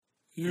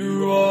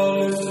You are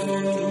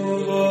listening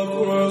to the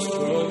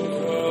QuestionCast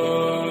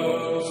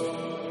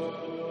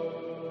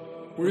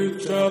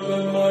with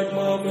Chaplain Mike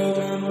Moffat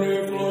and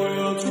Rafe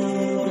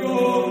Loyatuga.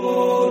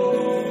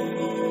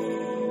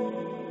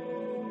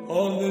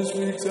 On this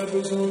week's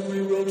episode,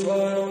 we will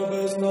try our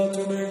best not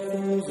to make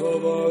fools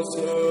of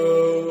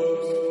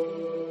ourselves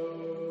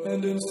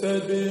and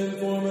instead be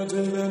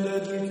informative and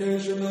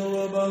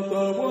educational about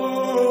the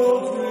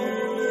world's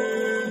religions.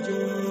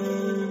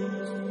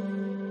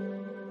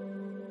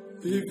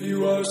 If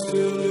you are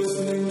still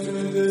listening to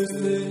this,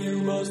 then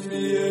you must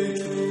be a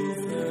true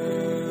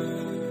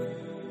fan.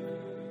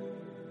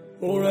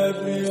 Or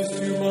at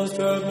least you must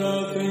have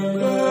nothing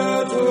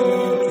better to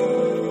do.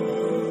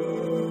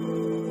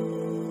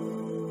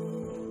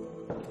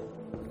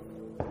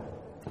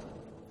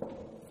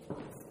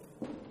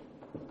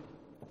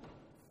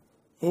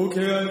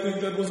 Okay, I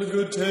think that was a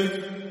good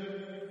take.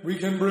 We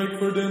can break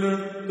for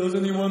dinner. Does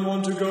anyone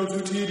want to go to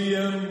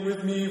TDM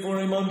with me for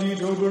a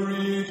Mondito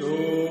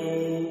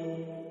burrito?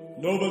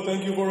 No, but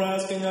thank you for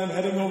asking. I'm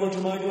heading over to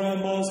my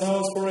grandma's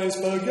house for a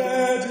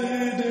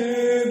spaghetti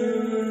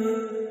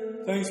dinner.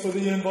 Thanks for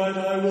the invite.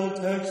 I will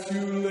text you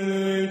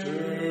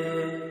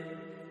later.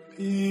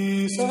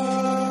 Peace out.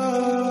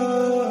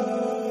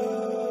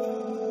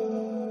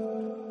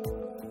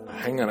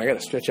 Hang on, I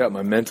gotta stretch out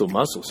my mental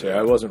muscles here.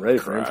 I wasn't ready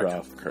for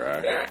improv.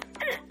 Correct.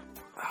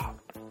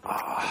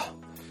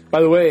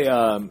 By the way,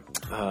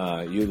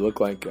 you look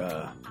like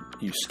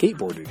you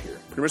skateboarded here.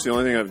 Pretty much the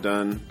only thing I've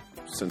done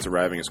since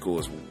arriving at school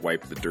is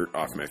wipe the dirt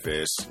off my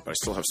face. But I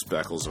still have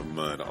speckles of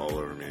mud all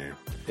over me.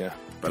 Yeah.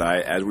 But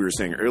as we were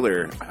saying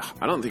earlier,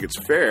 I don't think it's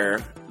fair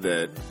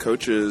that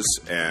coaches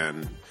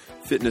and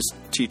fitness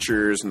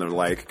teachers and the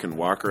like can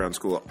walk around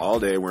school all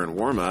day wearing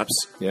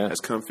warm-ups as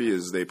comfy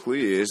as they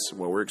please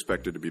while we're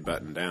expected to be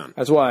buttoned down.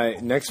 That's why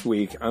next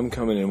week I'm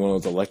coming in one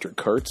of those electric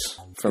carts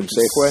from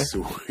Safeway.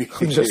 Sweet.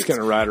 I'm just going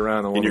to ride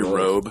around on one in your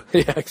robe.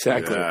 Yeah,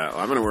 exactly. Yeah,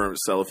 I'm going to wear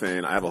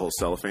cellophane. I have a whole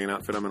cellophane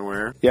outfit I'm going to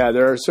wear. Yeah,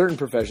 there are certain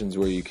professions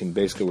where you can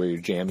basically wear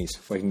your jammies,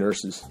 like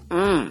nurses,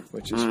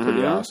 which is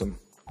pretty awesome.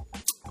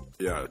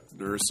 Yeah,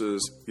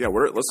 nurses. Yeah,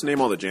 let's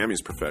name all the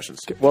jammies professions.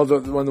 Well,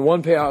 the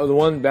one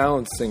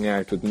balancing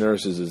act with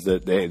nurses is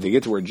that they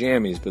get to wear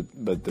jammies,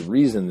 but the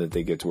reason that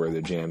they get to wear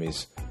their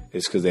jammies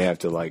is because they have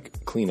to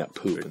like clean up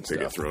poop and stuff.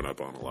 They get thrown up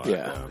on a lot.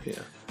 Yeah.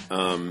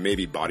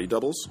 Maybe body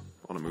doubles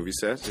on a movie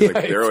set. Yeah,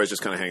 they're always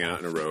just kind of hanging out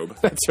in a robe.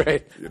 That's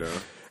right. You know.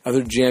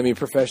 Other jammy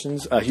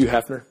professions. Hugh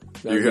Hefner.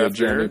 Hugh Hefner. A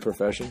jammy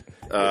profession.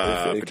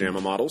 Pajama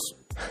models.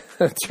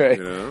 That's right.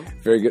 You know.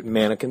 Very good.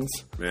 Mannequins.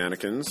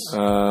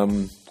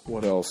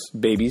 What else?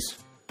 Babies.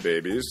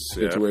 Get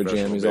to wear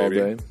jammies all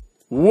day.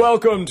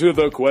 Welcome to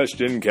the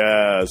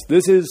QuestionCast.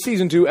 This is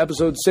Season 2,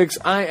 Episode 6.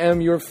 I am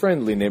your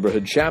friendly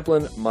neighborhood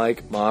chaplain,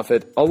 Mike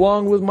Moffat,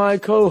 along with my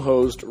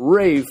co-host,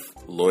 Rafe.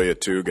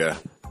 Loyatuga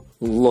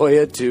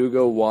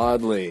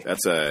Wadleigh.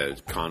 That's a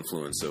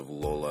confluence of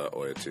Lola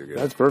Oyatuga.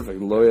 That's perfect.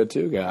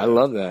 Loyatuga. I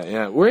love that.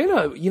 Yeah.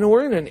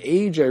 We're in an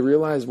age, I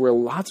realize, where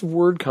lots of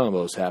word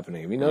combos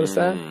happening. Have you noticed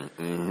that?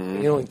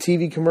 Mm-hmm. In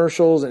TV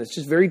commercials, and it's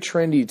just very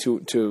trendy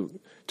to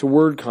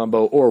word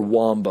combo or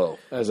wombo,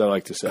 as I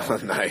like to say.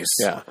 Nice.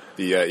 Yeah.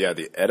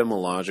 The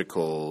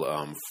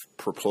etymological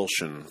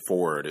propulsion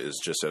forward is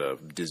just at a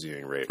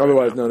dizzying rate.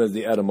 Otherwise known as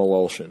the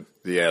etymolation.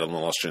 The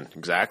etymolation.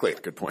 Exactly.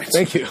 Good point.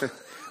 Thank you.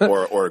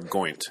 or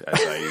goint,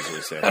 as I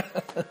usually say.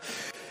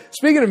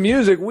 Speaking of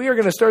music, we are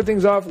going to start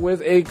things off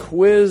with a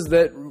quiz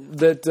that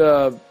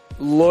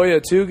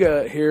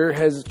Loyatuga here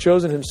has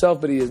chosen himself,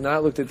 but he has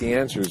not looked at the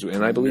answers,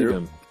 and I believe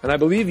him. And I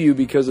believe you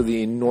because of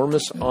the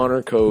enormous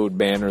honor code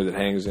banner that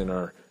hangs in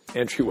our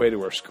entryway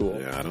to our school.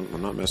 Yeah,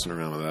 I'm not messing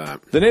around with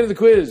that. The name of the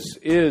quiz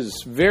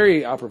is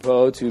very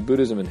apropos to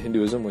Buddhism and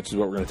Hinduism, which is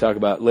what we're going to talk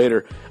about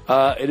later.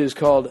 It is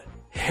called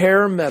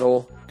Hair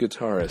Metal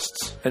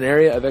Guitarists, an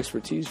area of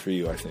expertise for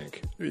you, I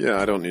think.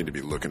 Yeah, I don't need to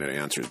be looking at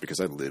answers because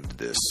I lived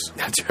this.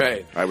 That's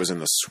right. I was in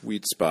the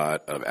sweet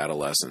spot of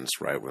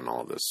adolescence right when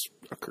all this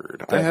occurred.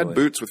 Definitely. I had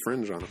boots with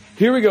fringe on them.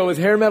 Here we go with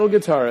Hair Metal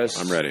Guitarists.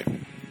 I'm ready.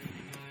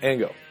 And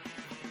go.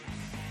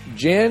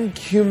 Jan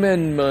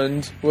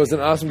Kumenmund was an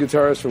awesome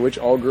guitarist for which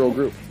all-girl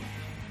group?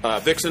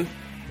 Vixen.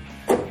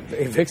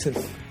 Vixen.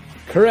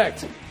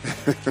 Correct.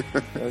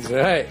 That's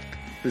right.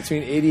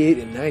 Between 88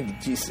 and 90.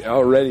 Jeez,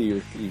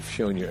 already you've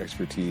shown your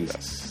expertise.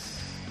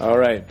 Yes. All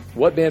right.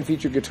 What band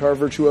featured guitar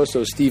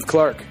virtuoso Steve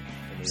Clark?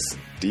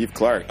 Steve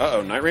Clark.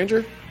 Uh-oh, Night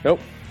Ranger? Nope.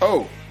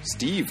 Oh,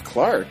 Steve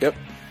Clark. Yep.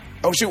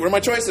 Oh, shoot, what are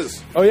my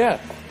choices? Oh, yeah.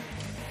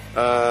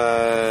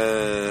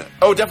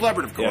 Def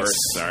Leppard, of course.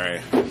 Yes.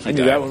 Sorry. I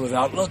knew that one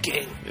without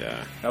looking.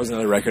 Yeah. That was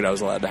another record I was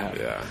allowed to have.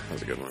 Yeah, that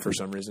was a good one. For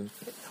some reason.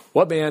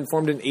 What band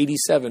formed in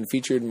 87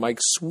 featured Mick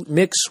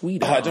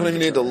Sweet? I don't even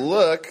need to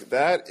look.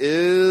 That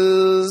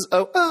is...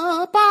 Oh,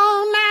 up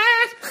all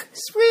night,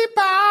 sweet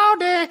all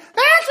day.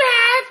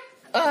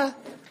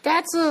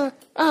 That's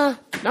right.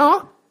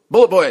 No.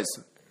 Bullet Boys.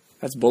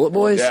 That's Bullet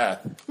Boys? Yeah.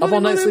 Up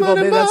all night, sleep all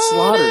day. That's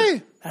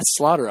Slaughter. That's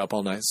Slaughter up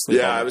all night.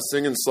 Yeah, I was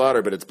singing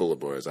Slaughter, but it's Bullet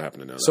Boys. I happen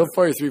to know that. So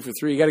far, you're 3 for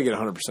 3. You got to get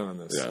 100% on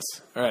this. Yes.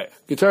 All right.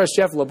 Guitarist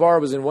Jeff LaBar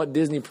was in what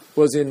Disney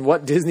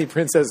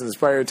princess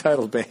inspired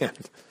title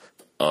band?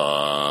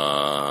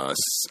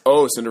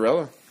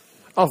 Cinderella.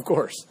 Oh, of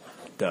course.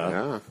 Duh.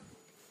 Yeah.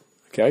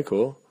 Okay,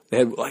 cool.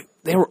 They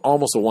were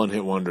almost a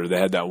one-hit wonder. They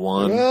had that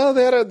one. Well,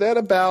 they had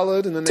a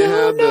ballad, and then they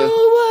Don't know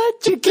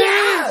what you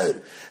got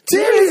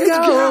till it's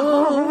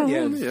gone.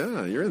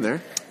 Yeah, you're in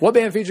there. What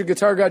band featured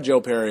guitar god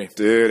Joe Perry?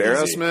 Dude,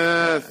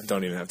 Aerosmith.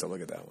 Don't even have to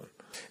look at that one.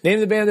 Name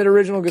the band that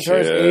original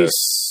guitarist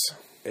Ace.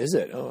 Is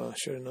it? Oh, I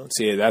should have known.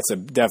 See, that's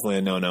definitely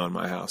a no-no in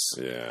my house.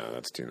 Yeah,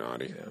 that's too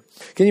naughty. Yeah.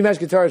 Can you match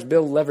guitarist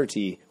Bill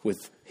Leverty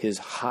with his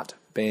hot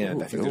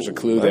band? I think there's a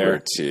clue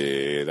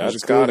Leverty.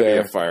 That's got to be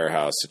a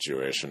Firehouse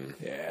situation.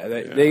 Yeah,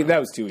 that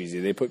was too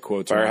easy. They put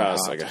quotes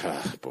Firehouse,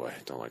 boy,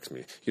 don't like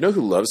me. You know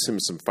who loves him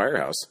some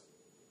Firehouse?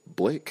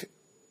 Blake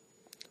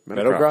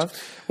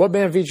Meadowcroft. What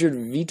band featured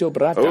Vito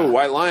Bratta? Oh,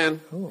 White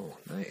Lion. Oh,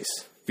 nice.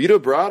 Vito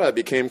Bratta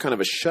became kind of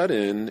a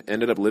shut-in,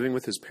 ended up living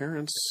with his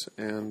parents,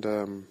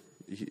 and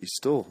he's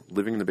still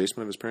living in the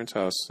basement of his parents'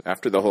 house.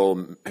 After the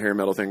whole hair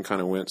metal thing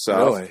kind of went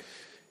south, really?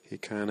 He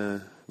kind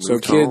of So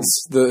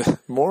kids, the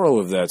moral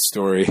of that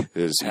story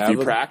is if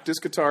you practice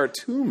guitar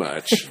too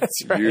much,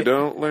 you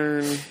don't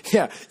learn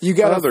you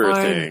got other to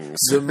find things.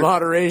 the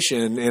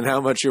moderation in how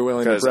much you're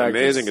willing to practice.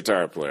 Amazing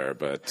guitar player,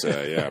 but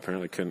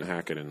apparently couldn't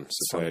hack it in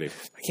society.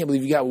 I can't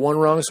believe you got one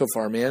wrong so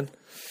far, man.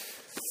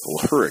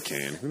 Well,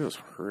 Hurricane. Who knows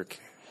Hurricane?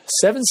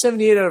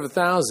 778 out of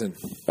 1,000.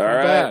 All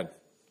right. Bad.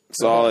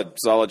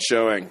 Solid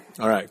showing.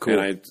 All right, cool.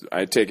 And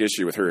I take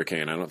issue with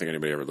Hurricane. I don't think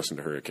anybody ever listened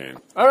to Hurricane.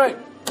 All right.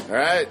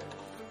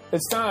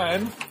 It's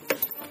time.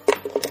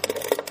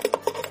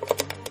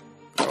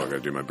 I got to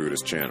do my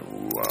Buddhist chant.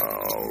 Wow.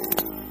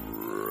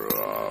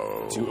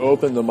 To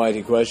open the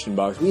mighty question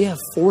box, we have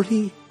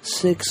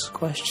 46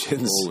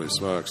 questions. Holy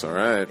smokes. All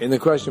right. In the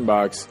question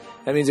box.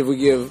 That means if we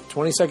give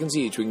 20 seconds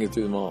each, we can get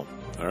through them all.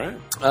 All right.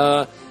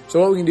 So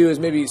what we can do is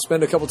maybe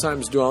spend a couple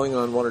times dwelling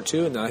on one or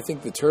two, and then I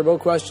think the turbo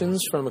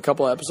questions from a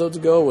couple episodes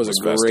ago was a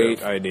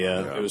great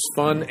idea. Yeah. It was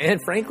fun,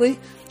 and frankly,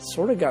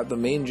 sort of got the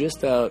main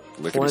gist out.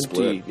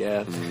 Lickety-split.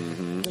 Yeah.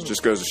 Mm-hmm. It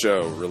just goes to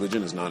show,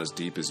 religion is not as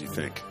deep as you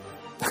think.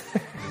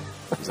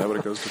 Is that what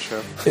it goes to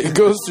show? It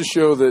goes to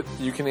show that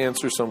you can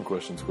answer some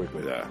questions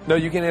quickly. Yeah. No,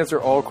 you can answer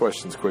all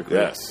questions quickly.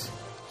 Yes.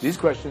 These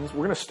questions, we're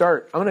going to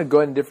start. I'm going to go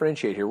ahead and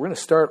differentiate here. We're going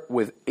to start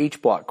with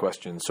H-block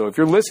questions. So if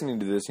you're listening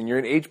to this and you're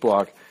in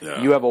H-block,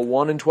 you have a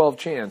 1 in 12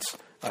 chance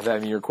of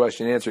having your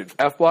question answered.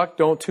 F-block,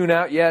 don't tune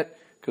out yet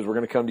because we're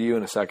going to come to you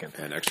in a second.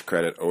 And extra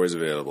credit, always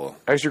available.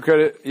 Extra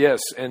credit, yes.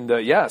 And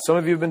some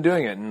of you have been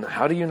doing it. And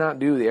how do you not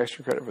do the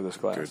extra credit for this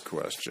class? Good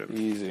question.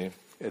 Easy.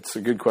 It's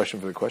a good question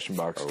for the question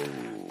box. Oh.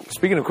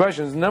 Speaking of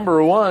questions,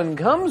 number 1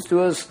 comes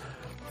to us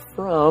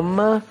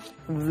from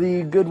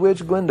the good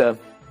witch Glinda.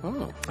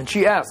 Oh. And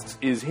she asks,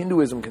 is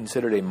Hinduism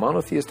considered a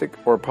monotheistic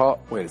or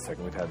wait a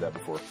second, we've had that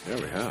before. Yeah,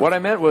 we have. What I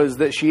meant was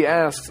that she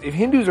asks, if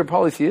Hindus are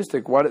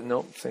polytheistic,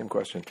 same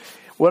question.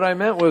 What I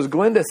meant was,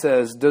 Glinda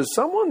says, does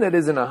someone that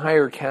is in a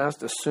higher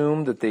caste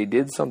assume that they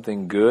did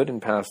something good in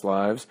past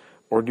lives,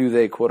 or do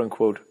they,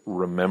 quote-unquote,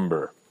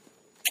 remember?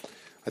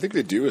 I think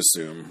they do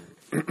assume,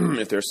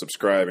 if they're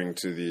subscribing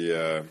to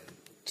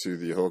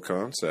the whole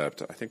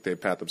concept, I think they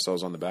pat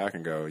themselves on the back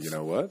and go, you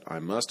know what? I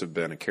must have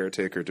been a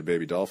caretaker to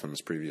baby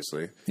dolphins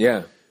previously.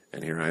 Yeah.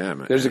 And here I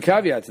am. There's a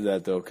caveat to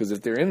that, though, because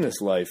if they're in this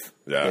life,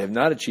 they have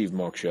not achieved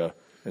moksha,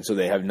 and so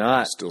they have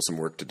not... Still some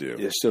work to do.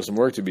 There's still some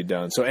work to be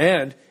done. So,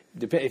 and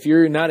if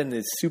you're not in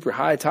the super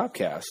high top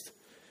caste,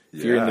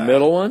 if you're in the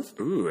middle one,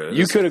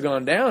 you could have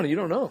gone down, and you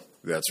don't know.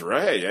 That's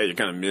right. Yeah, you're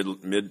kind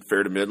of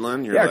fair to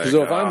midland. You're because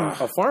if I'm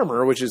a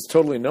farmer, which is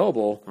totally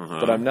noble,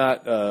 but I'm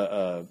not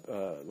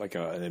like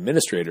an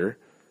administrator,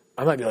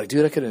 I might be like,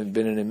 dude, I could have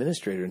been an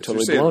administrator and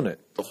totally blown it.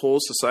 The whole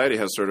society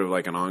has sort of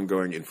like an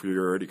ongoing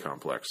inferiority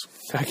complex.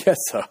 I guess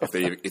so.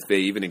 If they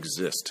even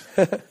exist.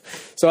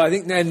 So I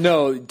think,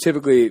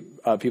 typically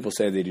people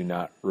say they do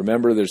not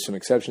remember. There's some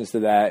exceptions to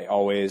that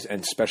always,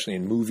 and especially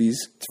in movies.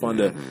 It's fun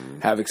to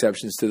have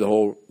exceptions to the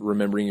whole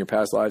remembering your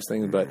past lives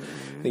thing. But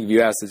I think if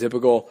you ask the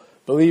typical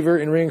believer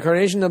in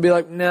reincarnation, they'll be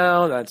like,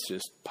 no, that's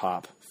just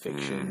pop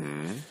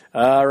fiction.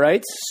 All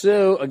right.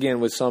 So, again,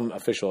 with some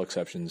official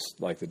exceptions,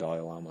 like the Dalai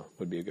Lama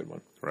would be a good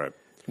one. Right.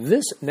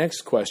 This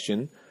next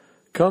question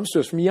comes to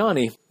us from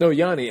Yanni. No,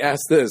 Yanni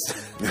asked this.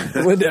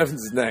 Linda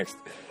Evans is next.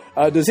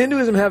 Does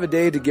Hinduism have a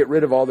day to get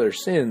rid of all their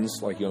sins,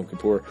 like Yom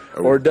Kippur,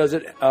 or does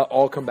it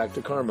all come back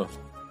to karma?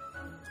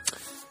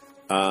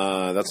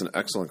 That's an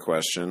excellent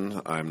question.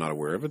 I'm not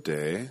aware of a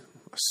day,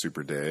 a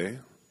super day.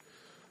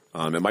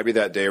 It might be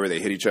that day where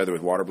they hit each other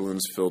with water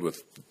balloons filled with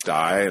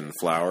dye and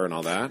flour and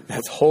all that.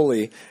 That's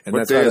holy, and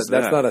that's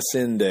not a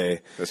sin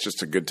day. That's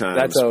just a good time.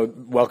 That's a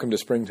welcome to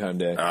springtime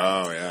day.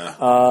 Oh,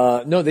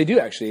 yeah. No, they do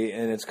actually,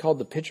 and it's called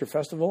the Pitcher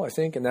Festival, I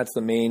think, and that's the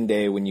main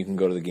day when you can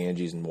go to the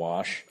Ganges and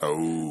wash.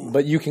 Oh.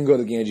 But you can go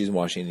to the Ganges and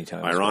wash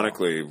anytime.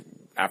 Ironically,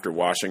 after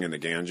washing in the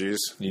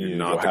Ganges, you're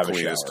not the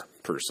cleanest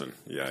person.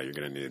 Yeah, you're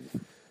going to need...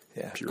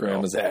 Yeah,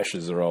 grandma's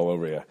ashes are all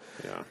over you.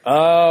 Yeah.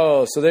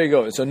 Oh, so there you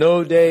go. So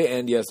no day,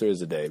 and yes, there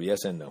is a day. But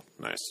yes and no.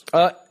 Nice.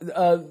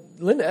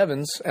 Linda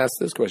Evans asked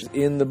this question.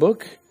 In the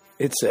book,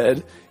 it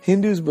said,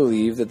 Hindus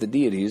believe that the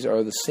deities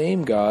are the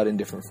same God in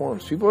different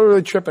forms. People are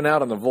really tripping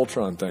out on the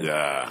Voltron thing.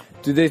 Yeah.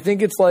 Do they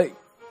think it's like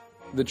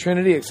the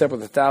Trinity except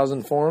with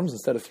 1,000 forms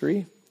instead of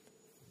 3?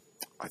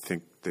 I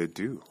think they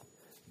do.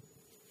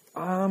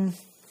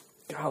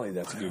 Golly,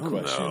 that's a good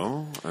question.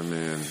 No, I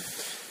mean,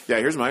 yeah.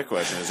 Here's my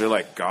question: is there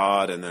like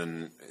God, and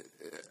then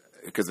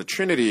because the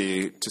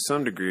Trinity, to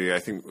some degree, I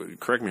think.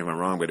 Correct me if I'm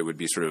wrong, but it would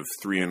be sort of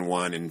 3 in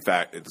 1. In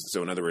fact,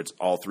 so in other words,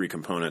 all 3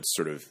 components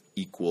sort of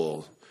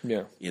equal.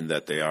 Yeah. In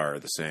that they are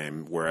the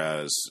same.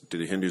 Whereas, do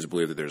the Hindus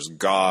believe that there's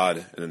God,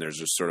 and then there's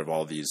just sort of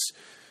all these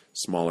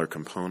smaller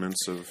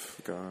components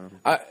of God?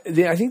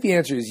 I think the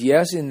answer is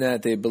yes, in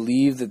that they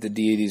believe that the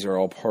deities are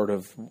all part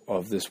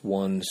of this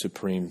one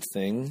supreme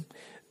thing.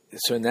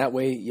 So in that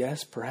way,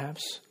 yes,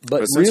 perhaps.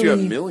 But since really, you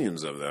have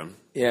millions of them,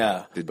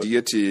 yeah, the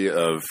deity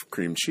of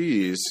cream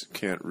cheese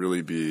can't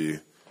really be.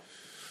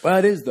 Well,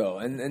 it is though,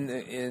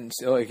 and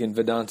so like in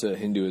Vedanta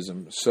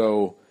Hinduism.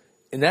 So,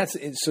 and that's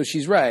so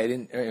she's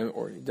right.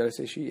 Or did I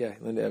say she? Yeah,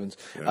 Linda Evans.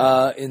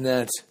 Yeah. In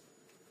that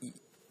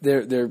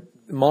they're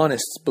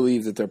monists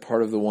believe that they're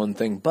part of the one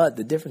thing, but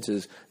the difference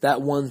is that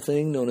one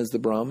thing known as the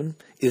Brahman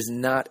is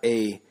not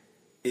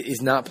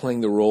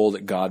playing the role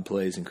that God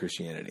plays in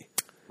Christianity.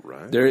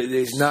 Right.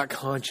 There's not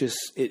conscious.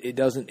 It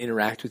doesn't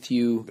interact with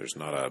you. There's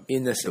not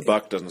the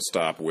buck doesn't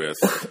stop with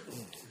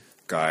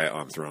guy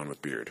on throne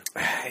with beard.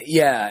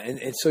 Yeah,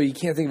 and so you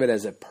can't think of it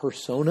as a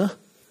persona.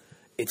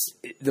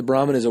 The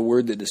Brahman is a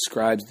word that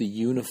describes the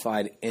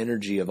unified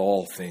energy of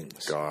all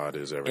things. God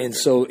is everything. And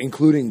so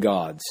including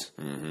gods.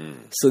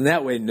 Mm-hmm. So in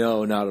that way,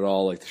 no, not at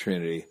all like the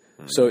Trinity.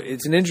 Mm-hmm. So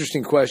it's an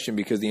interesting question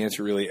because the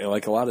answer really,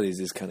 like a lot of these,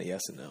 is kind of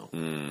yes and no.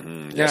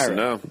 Mm-hmm. Yes and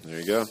no. There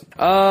you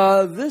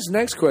go. This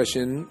next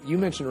question, you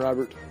mentioned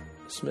Robert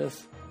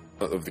Smith.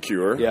 Of The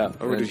Cure? Yeah.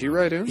 Oh, did he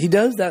write in? He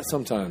does that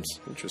sometimes.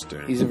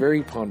 Interesting. He's a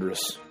very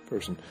ponderous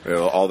person.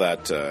 Well, all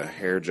that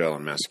hair gel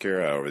and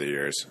mascara over the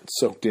years.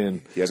 Soaked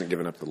in. He hasn't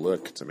given up the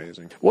look. It's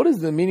amazing. What is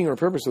the meaning or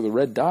purpose of the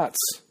red dots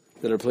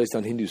that are placed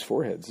on Hindus'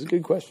 foreheads? It's a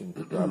good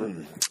question, Robert.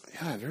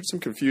 Yeah, I've heard some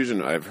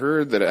confusion. I've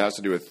heard that it has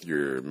to do with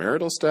your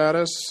marital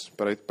status,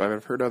 but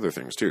I've heard other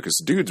things too, because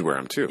dudes wear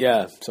them too.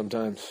 Yeah,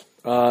 sometimes.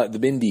 The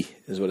bindi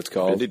is what it's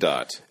called. Bindi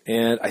dot.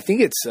 And I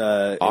think it's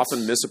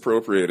often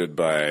misappropriated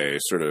by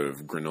sort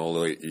of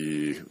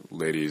granola-y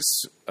ladies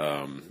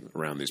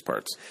around these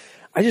parts.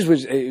 I just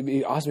wish it'd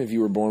be awesome if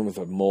you were born with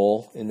a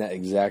mole in that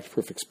exact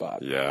perfect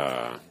spot.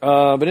 Yeah.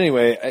 But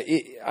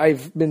anyway,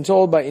 I've been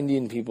told by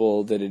Indian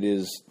people that it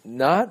is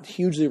not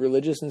hugely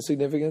religious in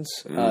significance.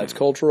 It's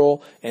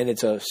cultural, and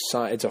it's a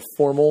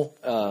formal.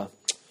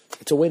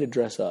 It's a way to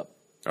dress up.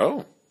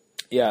 Oh.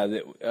 Yeah,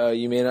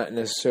 you may not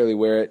necessarily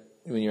wear it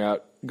when you're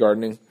out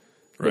gardening,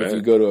 but if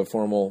you go to a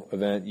formal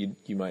event,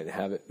 you might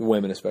have it.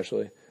 Women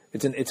especially.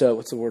 It's a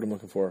what's the word I'm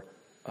looking for?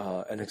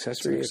 An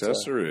accessory. It's an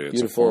accessory.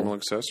 It's a formal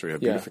accessory. A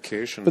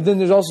beautification. But then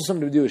there's also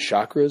something to do with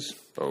chakras.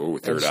 Oh,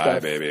 third eye,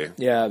 baby.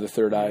 Yeah, the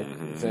third eye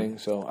thing.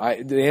 So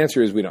the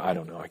answer is I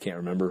don't know. I can't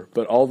remember.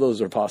 But all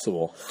those are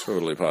possible.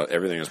 Totally possible.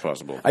 Everything is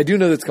possible. I do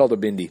know that's called a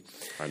bindi.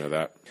 I know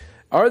that.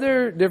 Are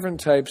there different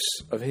types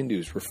of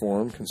Hindus?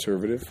 Reform,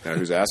 conservative? Now,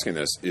 who's asking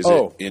this? Is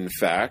it, in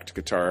fact,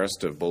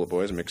 guitarist of Bullet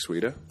Boys, Mick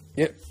Sweeta?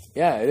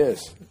 Yeah, it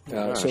is.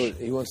 So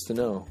he wants to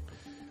know.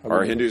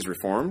 Are Hindus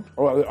reformed?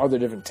 Or are there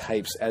different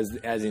types, as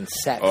in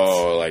sects?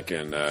 Oh, like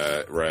in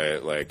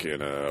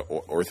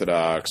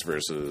Orthodox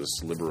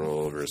versus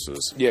liberal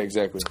versus... Yeah,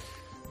 exactly.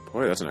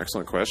 Boy, that's an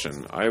excellent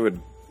question. I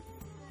would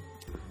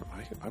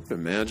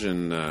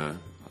imagine, I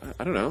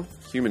don't know,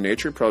 human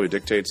nature probably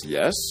dictates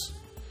yes.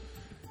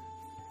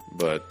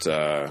 But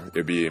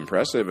it'd be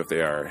impressive if they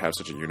have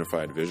such a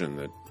unified vision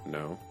that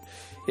no.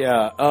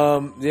 Yeah,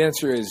 the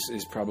answer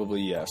is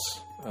probably yes,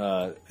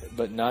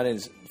 but not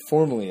as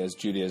formally as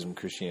Judaism and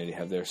Christianity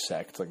have their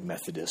sects like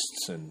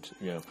Methodists and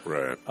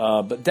Right.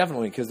 But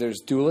definitely because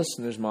there's dualists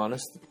and there's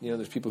monists.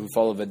 There's people who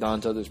follow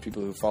Vedanta. There's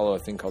people who follow a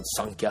thing called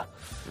Sankhya,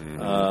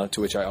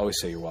 to which I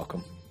always say you're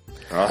welcome.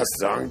 Oh,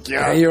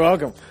 Sankhya. Hey, you're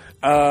welcome.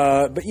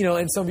 But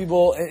and some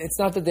people, it's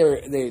not that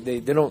they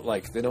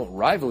don't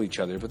rival each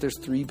other, but there's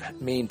 3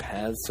 main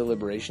paths to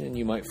liberation, and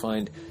you might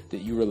find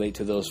that you relate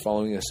to those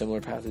following a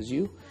similar path as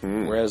you,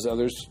 whereas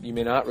others you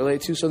may not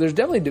relate to. So there's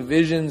definitely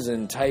divisions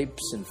and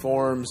types and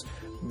forms,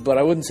 but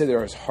I wouldn't say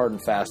they're as hard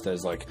and fast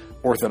as like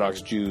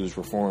Orthodox Jews,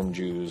 Reform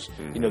Jews,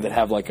 that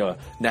have like a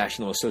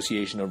national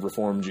association of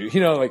Reform Jews,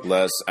 like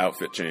less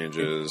outfit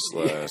changes,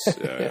 less,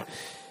 yeah.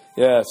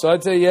 Yeah, so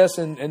I'd say yes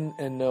and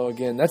no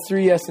again. That's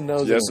 3 yes and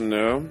no's. Yes and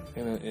no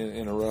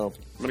in a row.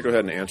 I'm going to go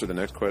ahead and answer the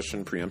next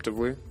question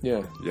preemptively.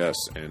 Yeah. Yes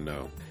and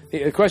no.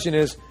 The question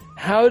is,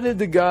 how did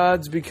the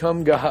gods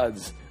become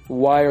gods?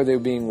 Why are they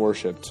being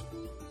worshipped?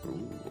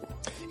 Ooh.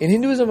 In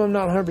Hinduism, I'm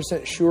not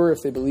 100% sure if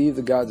they believe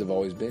the gods have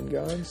always been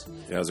gods.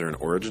 Yeah, is there an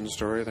origin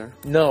story there?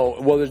 No.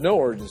 Well, there's no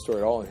origin story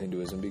at all in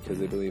Hinduism because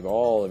they believe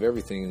all of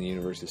everything in the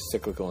universe is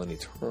cyclical and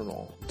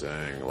eternal.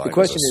 Dang, the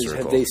question is,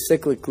 have they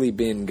cyclically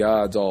been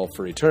gods all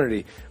for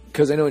eternity?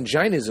 Because I know in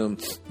Jainism,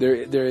 there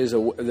is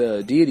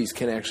the deities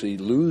can actually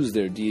lose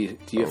their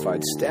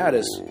deified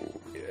status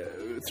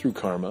through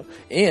karma,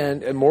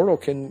 and a mortal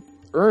can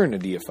earn a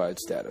deified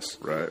status.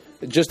 Right.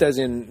 Just as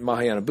in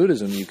Mahayana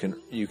Buddhism,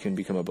 you can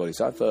become a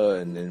bodhisattva,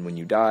 and then when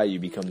you die, you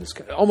become this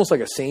almost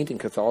like a saint in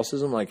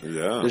Catholicism. Like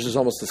there's just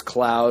almost this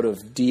cloud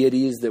of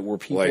deities that were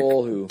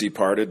people who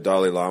departed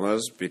Dalai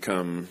Lamas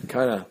become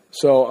kind of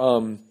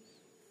so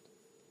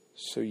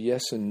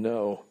yes and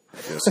no.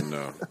 Yes and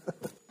no.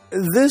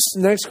 This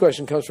next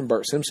question comes from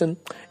Bart Simpson,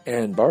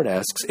 and Bart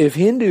asks, if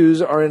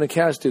Hindus are in a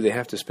caste, do they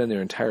have to spend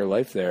their entire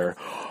life there?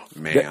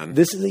 Man.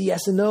 This is a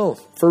yes and no.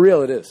 For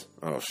real, it is.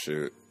 Oh,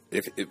 shoot.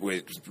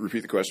 Wait, repeat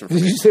the question for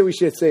Did me. you say we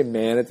should say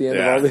man at the end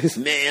of all these?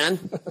 Man.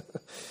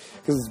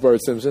 Because it's Bart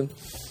Simpson.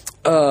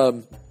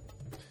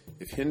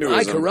 If Hinduism...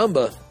 Ay,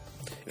 caramba.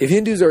 If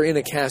Hindus are in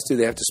a caste, do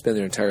they have to spend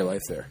their entire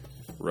life there?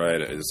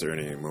 Right. Is there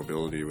any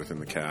mobility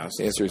within the caste?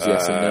 The answer is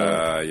yes and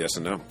no. Yes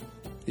and no.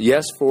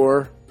 Yes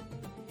for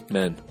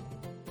men.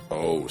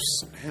 Oh,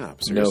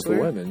 snap. Seriously? No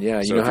for women. Yeah.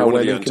 So you know how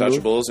women can be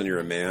untouchables and you're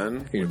a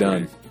man? You're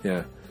done.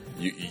 Yeah.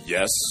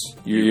 Yes.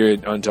 You're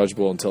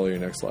untouchable until your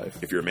next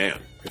life. If you're a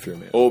man. If you're a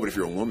man. Oh, but if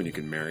you're a woman, you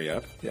can marry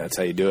up? Yeah, that's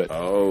how you do it.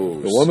 Oh,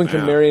 the woman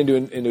can marry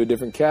into a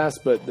different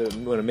caste, but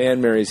when a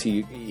man marries,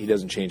 he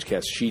doesn't change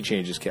caste. She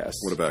changes caste.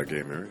 What about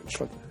gay marriage?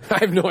 I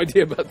have no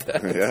idea about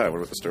that. Yeah,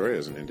 what the story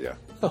is in India?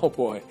 Oh,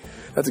 boy.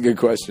 That's a good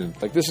question.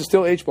 Like, this is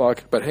still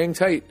H-block, but hang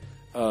tight,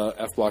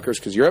 F-blockers,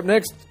 because you're up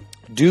next.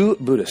 Do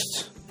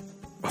Buddhists...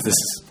 Oh,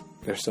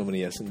 there's so many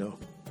yes and no.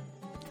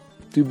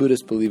 Do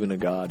Buddhists believe in a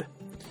god?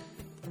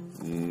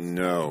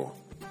 No.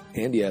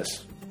 And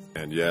yes.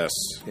 And yes.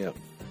 Yeah.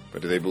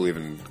 But do they believe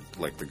in,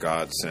 like, the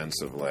god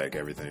sense of, like,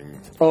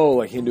 everything? Oh,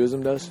 like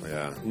Hinduism does?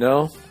 Yeah.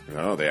 No?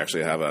 No, they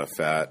actually have a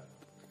fat,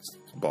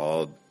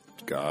 bald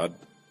god,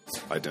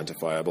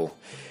 identifiable.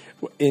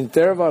 In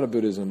Theravada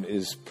Buddhism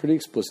is pretty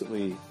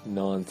explicitly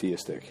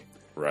non-theistic.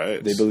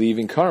 Right. They believe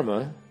in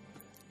karma,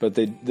 but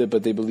they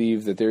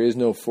believe that there is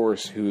no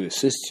force who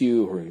assists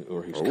you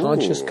or who's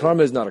conscious.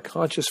 Karma is not a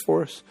conscious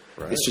force.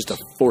 Right. It's just a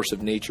force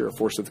of nature, a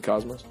force of the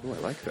cosmos. Oh, I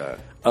like that.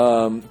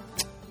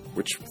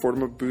 Which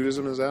form of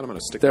Buddhism is that? I'm going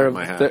to stick that in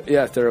my hat.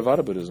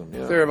 Theravada Buddhism.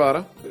 Yeah.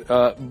 Theravada.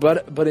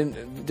 But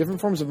in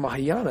different forms of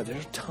Mahayana,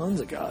 there's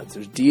tons of gods.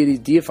 There's deities,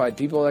 deified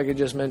people like I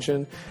just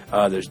mentioned.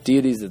 There's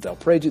deities that they'll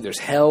pray to. There's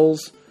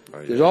hells.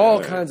 There's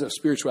all kinds of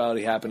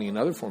spirituality happening in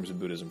other forms of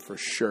Buddhism, for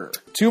sure.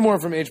 2 more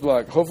from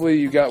H-Block.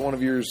 Hopefully you got one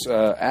of yours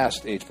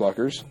asked,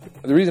 H-Blockers.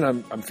 The reason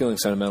I'm feeling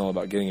sentimental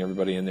about getting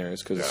everybody in there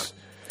is because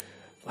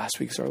last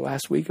week's our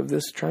last week of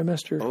this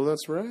trimester. Oh,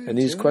 that's right. And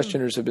these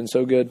questioners have been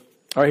so good.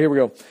 All right, here we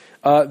go.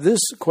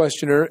 This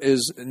questioner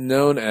is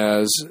known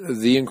as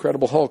the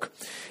Incredible Hulk.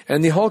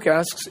 And the Hulk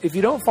asks, if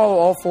you don't follow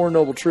all 4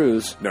 noble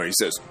truths... No, he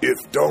says,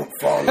 if don't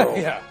follow.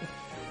 Yeah.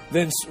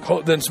 Then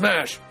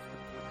smash.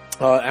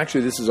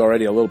 Actually, this is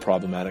already a little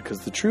problematic because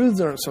the truths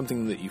aren't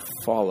something that you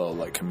follow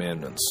like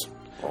commandments.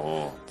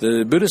 Oh.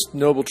 The Buddhist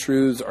noble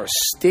truths are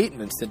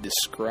statements that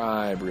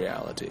describe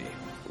reality.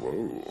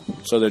 Whoa.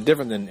 So they're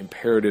different than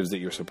imperatives that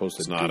you're supposed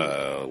to do. It's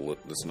not, what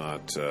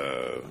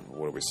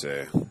do we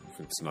say?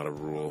 It's not a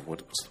rule.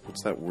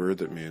 What's that word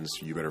that means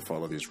you better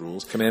follow these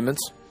rules? Commandments?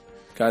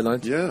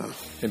 Guidelines? Yeah.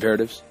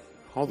 Imperatives?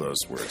 All those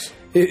words.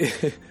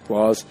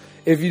 Laws.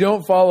 If you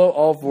don't follow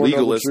all 4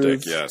 noble truths...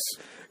 Legalistic, yes.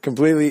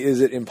 Completely,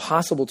 is it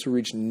impossible to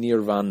reach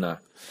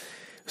nirvana?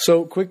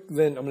 So, quick,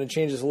 then, I'm going to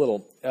change this a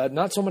little.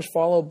 Not so much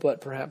follow,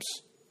 but perhaps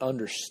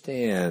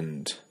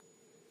understand.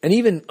 And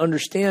even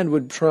understand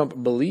would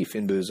trump belief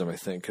in Buddhism, I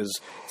think, because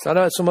it's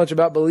not so much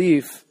about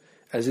belief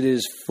as it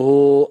is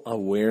full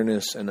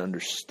awareness and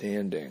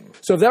understanding.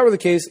 So if that were the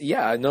case,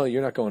 no,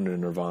 you're not going to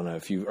nirvana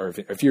if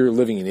you're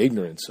living in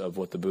ignorance of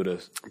what the Buddha...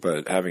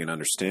 But having an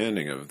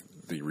understanding of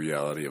the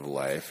reality of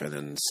life and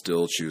then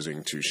still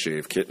choosing to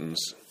shave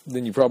kittens...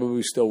 Then you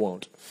probably still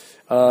won't.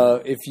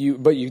 But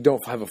you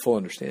don't have a full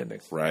understanding.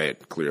 Right,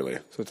 clearly.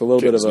 So it's a little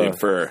bit of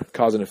a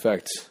cause and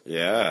effect.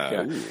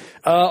 Yeah.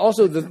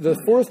 Also, the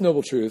 4th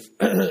noble truth,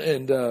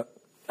 and the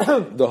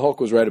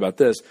Hulk was right about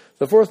this,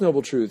 the 4th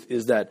noble truth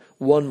is that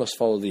one must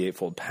follow the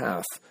Eightfold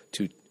Path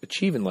to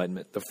achieve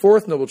enlightenment. The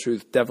 4th noble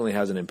truth definitely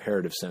has an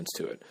imperative sense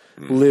to it.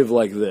 Live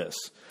like this.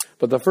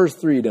 But the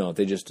first 3 don't.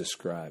 They just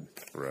describe.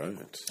 Right.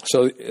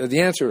 So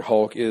the answer,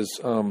 Hulk,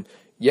 is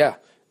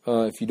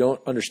if you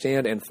don't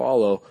understand and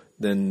follow,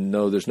 then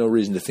no, there's no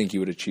reason to think you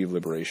would achieve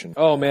liberation.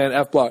 Oh, man,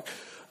 F-block.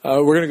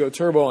 We're going to go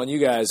turbo on you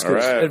guys. All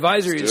right.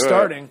 Advisory is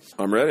starting.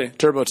 I'm ready.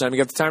 Turbo time. You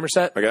got the timer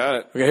set? I got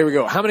it. Okay, here we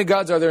go. How many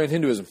gods are there in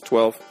Hinduism?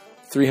 12.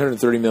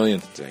 330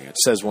 million. Dang it.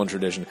 Says one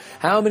tradition.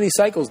 How many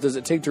cycles does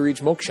it take to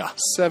reach moksha?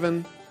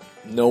 7.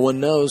 No one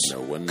knows.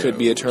 No one knows. Could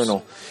be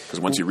eternal. Because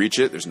once you reach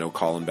it, there's no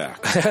calling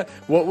back.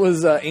 What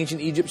was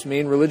ancient Egypt's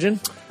main religion?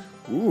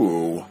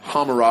 Ooh,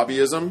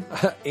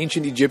 Hammurabiism.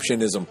 Ancient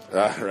Egyptianism.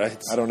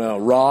 Right. I don't know.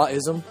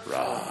 Ra-ism?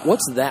 Ra.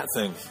 What's that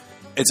thing?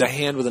 It's a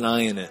hand with an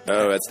eye in it.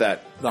 Oh, it's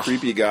that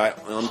creepy guy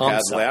on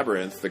Pan's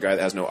Labyrinth, the guy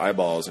that has no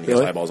eyeballs and he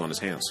has eyeballs on his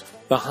hands.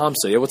 The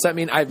Hamsa. Yeah, what's that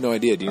mean? I have no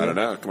idea. Do you know? I don't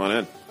know. Come on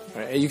in.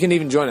 All right, you can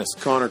even join us.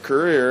 Connor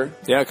Courier.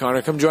 Yeah,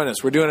 Connor, come join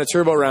us. We're doing a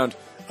turbo round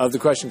of the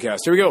QuestionCast.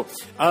 Here we go.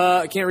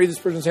 I can't read this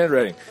person's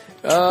handwriting.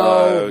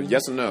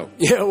 Yes and no.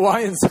 Yeah, why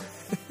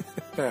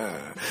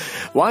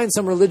in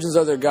some religions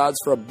are there gods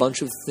for a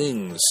bunch of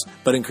things,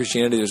 but in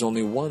Christianity there's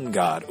only one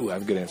God? Ooh, I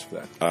have a good answer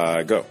for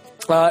that. Go.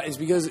 It's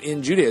because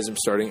in Judaism,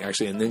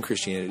 and then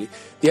Christianity,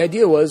 the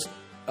idea was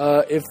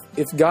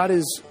if God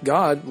is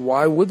God,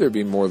 why would there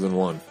be more than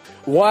one?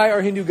 Why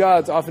are Hindu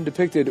gods often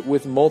depicted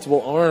with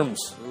multiple arms?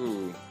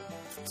 Ooh,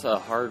 it's a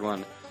hard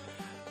one.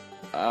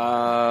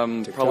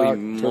 Probably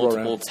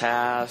multiple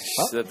tasks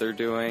that they're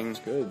doing.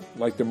 That's good.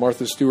 Like the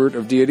Martha Stewart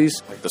of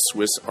deities? Like the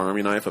Swiss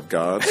Army knife of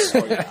gods?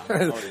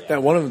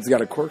 That one of them's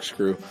got a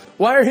corkscrew.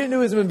 Why are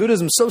Hinduism and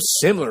Buddhism so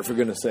similar, for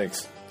goodness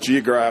sakes?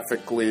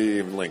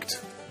 Geographically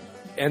linked.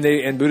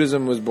 And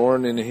Buddhism was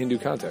born in a Hindu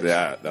context.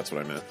 Yeah, that's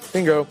what I meant.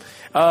 Bingo.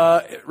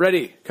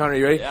 Ready? Connor,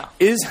 you ready? Yeah.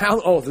 This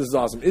is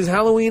awesome. Is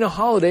Halloween a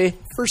holiday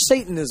for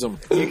Satanism?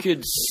 You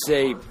could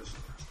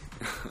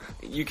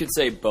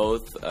say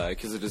both,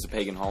 because it is a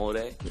pagan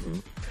holiday.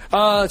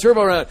 Mm-hmm.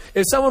 Turbo round.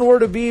 If someone were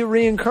to be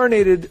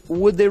reincarnated,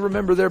 would they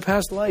remember their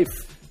past life?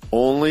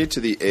 Only to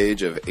the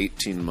age of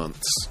 18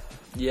 months.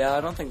 Yeah,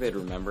 I don't think they'd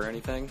remember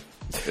anything.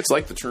 It's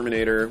like the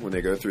Terminator when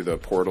they go through the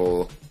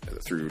portal,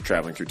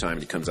 traveling through time,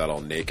 and he comes out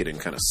all naked and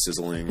kind of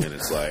sizzling, and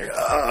it's like,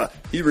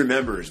 he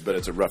remembers, but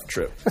it's a rough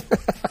trip.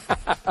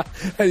 I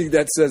think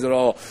that says it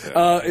all.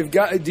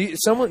 Yeah.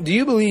 Do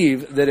you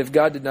believe that if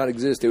God did not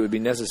exist, it would be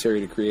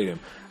necessary to create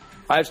him?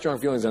 I have strong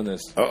feelings on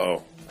this.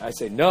 Uh-oh. I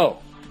say no.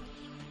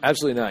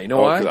 Absolutely not. You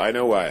know why? I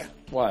know why.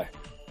 Why?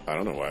 I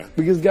don't know why.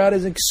 Because God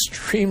is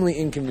extremely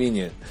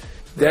inconvenient.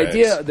 The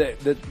idea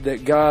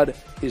that God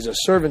is a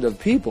servant of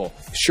people,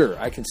 sure,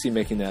 I can see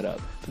making that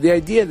up. But the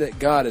idea that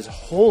God is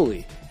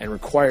holy and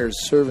requires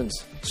service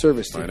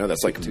to I know,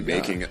 that's like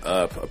making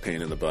up a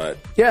pain in the butt.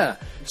 Yeah.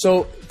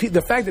 So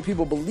the fact that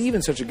people believe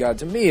in such a God,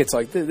 to me, it's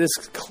like, this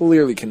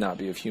clearly cannot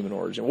be of human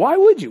origin. Why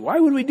would you? Why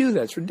would we do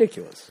that? It's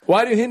ridiculous.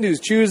 Why do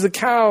Hindus choose the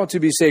cow to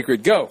be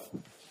sacred? Go.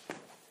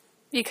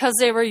 Because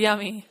they were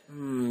yummy.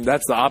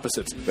 That's the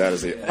opposite. That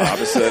is the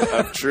opposite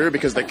of true,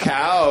 because the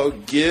cow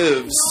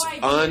gives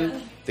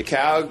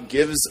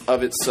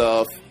of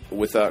itself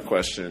without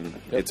question.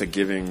 Yep. It's a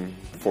giving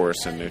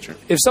force in nature.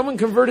 If someone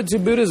converted to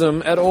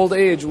Buddhism at old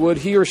age, would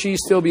he or she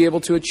still be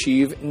able to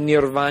achieve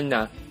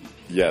nirvana?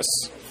 Yes.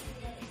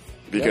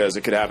 Because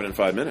it could happen in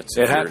 5 minutes.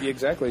 It happened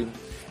exactly.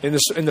 In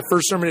the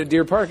first sermon at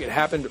Deer Park, it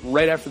happened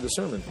right after the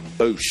sermon.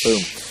 Boosh.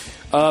 Boom.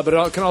 But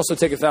it can also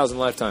take 1,000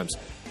 lifetimes.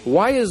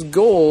 Why is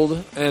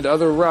gold and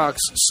other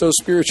rocks so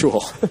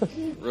spiritual?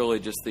 Really,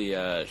 just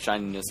the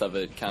shininess of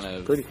it kind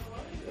of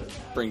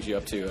brings you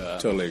up to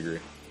totally agree.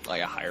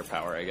 Like a higher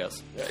power, I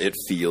guess. It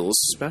feels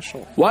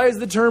special. Why is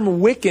the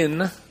term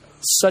Wiccan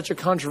such a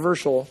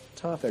controversial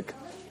topic?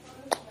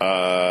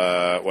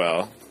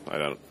 Well, I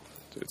don't.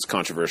 It's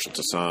controversial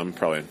to some,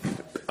 probably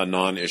a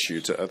non-issue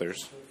to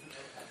others.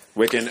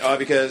 Wiccan,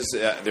 because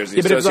there's the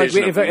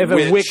association if a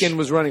Wiccan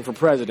was running for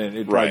president,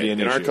 it'd probably be an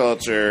issue. In our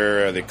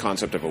culture, the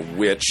concept of a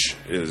witch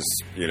is,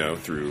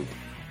 through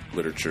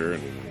literature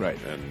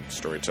and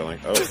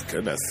storytelling. Oh,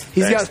 goodness.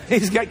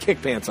 He's got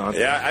kick pants on.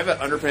 Yeah, I've got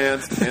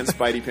underpants and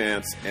spidey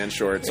pants and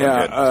shorts.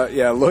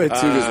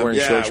 Loyatuga is wearing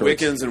short shorts.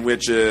 Wiccans and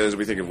witches,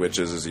 we think of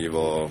witches as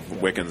evil.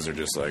 Wiccans are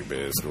just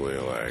basically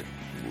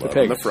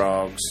loving the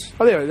frogs.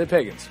 Oh, they're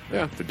pagans.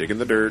 Yeah, they're digging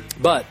the dirt.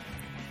 But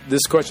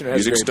this question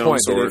has using a great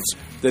point swords.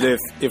 that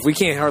if we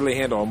can't hardly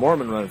handle a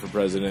Mormon running for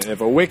president,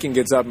 if a Wiccan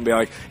gets up and be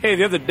like, "Hey,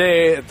 the other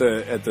day at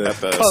the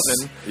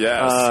coven,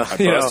 yes, I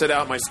busted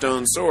out my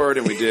stone sword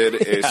and we did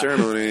a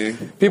ceremony,"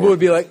 people would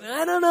be like,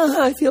 "I don't know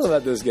how I feel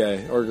about this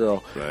guy or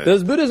girl." Right.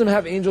 Does Buddhism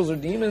have angels or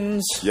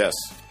demons? Yes.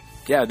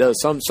 Yeah, it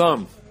does. Some.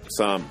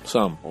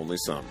 Only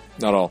some.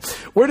 Not all.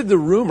 Where did the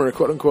rumor,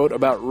 quote unquote,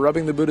 about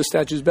rubbing the Buddha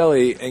statue's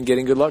belly and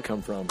getting good luck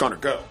come from? Connor,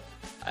 go.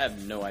 I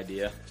have no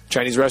idea.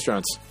 Chinese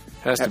restaurants.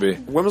 Has to be.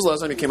 When was the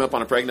last time you came up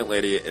on a pregnant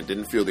lady and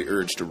didn't feel the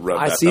urge to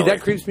rub that belly?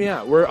 That creeps me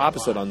out. We're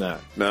opposite on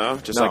that. No?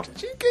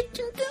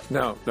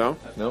 No.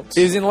 No?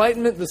 Is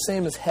enlightenment the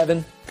same as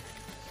heaven?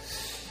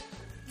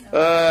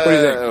 What do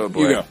you think? Oh,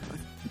 boy. You go.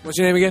 What's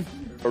your name again?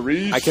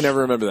 Harish. I can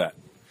never remember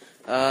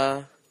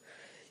that.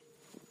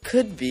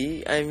 Could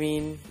be. I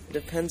mean,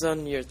 depends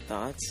on your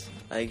thoughts.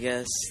 I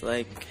guess,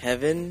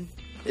 heaven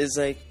is,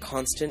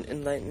 constant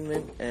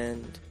enlightenment,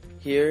 and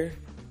here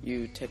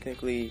you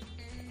technically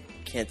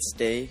can't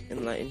stay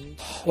enlightened.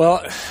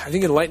 Well, I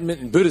think enlightenment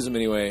in Buddhism,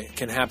 anyway,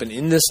 can happen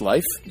in this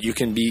life. You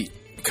can be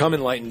become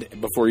enlightened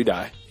before you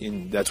die.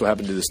 And that's what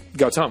happened to this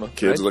Gautama.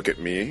 Kids, right? look at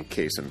me,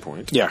 case in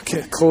point. Yeah,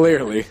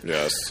 clearly.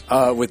 Yes.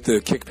 With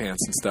the kick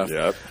pants and stuff.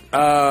 Yep.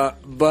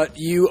 But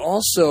you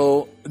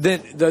also,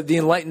 then the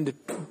enlightened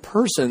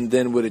person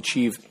then would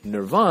achieve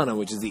nirvana,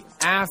 which is the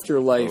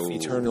afterlife,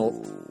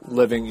 eternal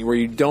living, where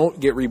you don't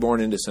get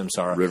reborn into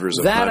samsara. Rivers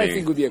of that, money. I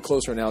think, would be a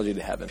closer analogy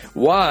to heaven.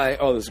 Why?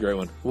 Oh, this is a great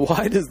one.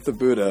 Why does the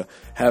Buddha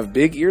have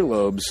big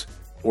earlobes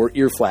or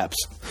ear flaps?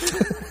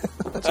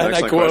 That's an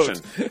excellent question.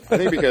 I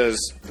think because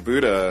the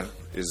Buddha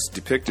is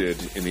depicted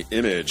in the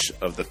image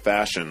of the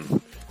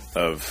fashion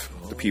of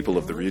the people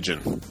of the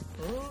region.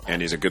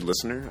 And he's a good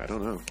listener? I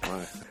don't know.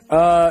 Why?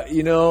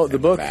 The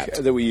book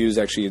that we use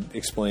actually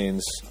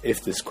explains,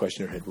 if this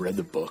questioner had read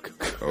the book.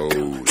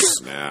 Oh,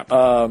 snap.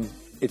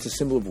 It's a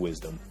symbol of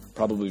wisdom,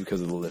 probably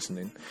because of the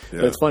listening. Yeah.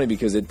 But it's funny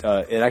because it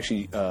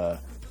actually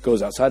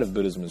goes outside of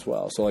Buddhism as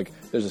well. So, like,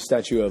 there's a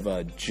statue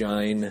of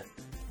Jain,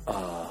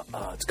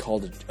 it's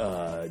called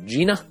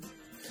Jina,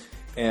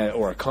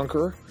 or a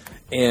conqueror.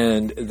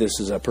 And this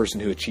is a person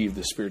who achieved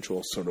the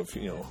spiritual sort of,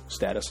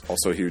 status.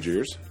 Also huge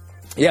ears?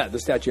 Yeah, the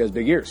statue has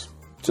big ears.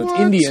 So it's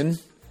Indian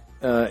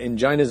in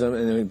Jainism,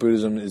 and then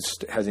Buddhism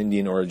has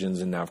Indian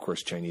origins, and now, of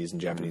course, Chinese and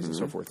Japanese and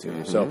so forth,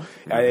 too. So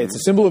it's a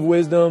symbol of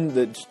wisdom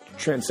that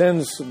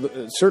transcends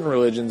certain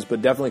religions,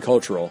 but definitely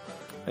cultural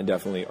and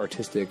definitely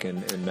artistic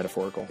and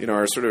metaphorical.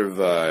 Our sort of,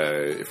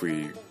 if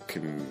we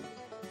can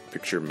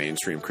picture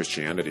mainstream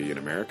Christianity in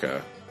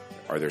America,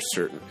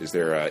 is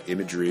there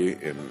imagery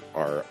in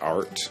our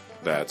art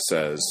that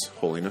says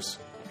holiness?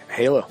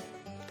 Halo.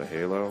 The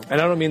halo,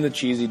 and I don't mean the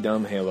cheesy,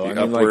 dumb halo.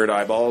 The upward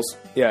eyeballs.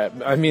 Yeah,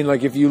 I mean,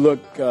 like if you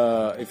look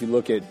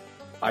at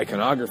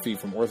iconography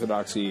from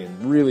Orthodoxy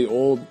and really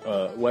old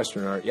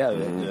Western art,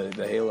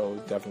 the halo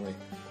would definitely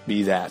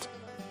be that,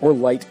 or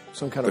light,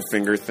 some kind of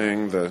finger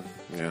thing.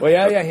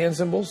 Hand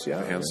symbols.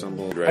 Yeah, hand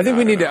symbol. I think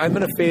we need to. I'm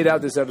going to fade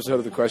out this episode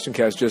of the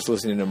QuestionCast just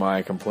listening to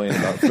Maya complain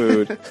about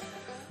food.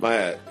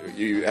 Maya,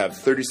 you have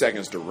 30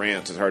 seconds to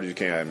rant as hard as you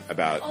can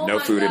about no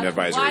food and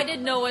advisory. Why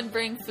did no one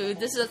bring food?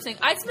 This is the thing.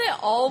 I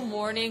spent all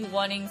morning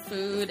wanting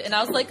food, and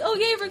I was like, oh,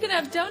 yay, we're going to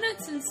have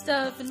donuts and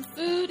stuff and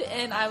food,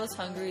 and I was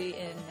hungry,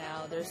 and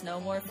now there's no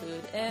more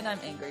food, and I'm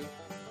angry.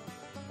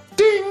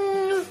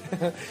 Ding!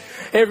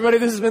 Hey, everybody,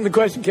 this has been the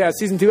QuestionCast,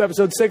 Season 2,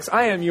 Episode 6.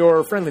 I am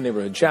your friendly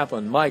neighborhood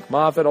chaplain, Mike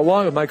Moffat,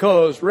 along with my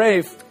co-host,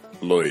 Rafe.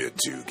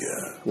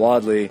 Loyatuga.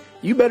 Wadleigh,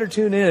 you better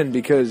tune in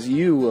because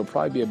you will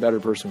probably be a better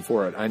person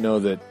for it. I know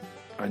that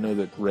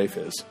Rafe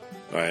is.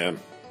 I am.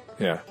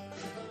 Yeah.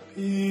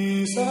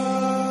 Peace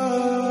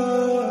out.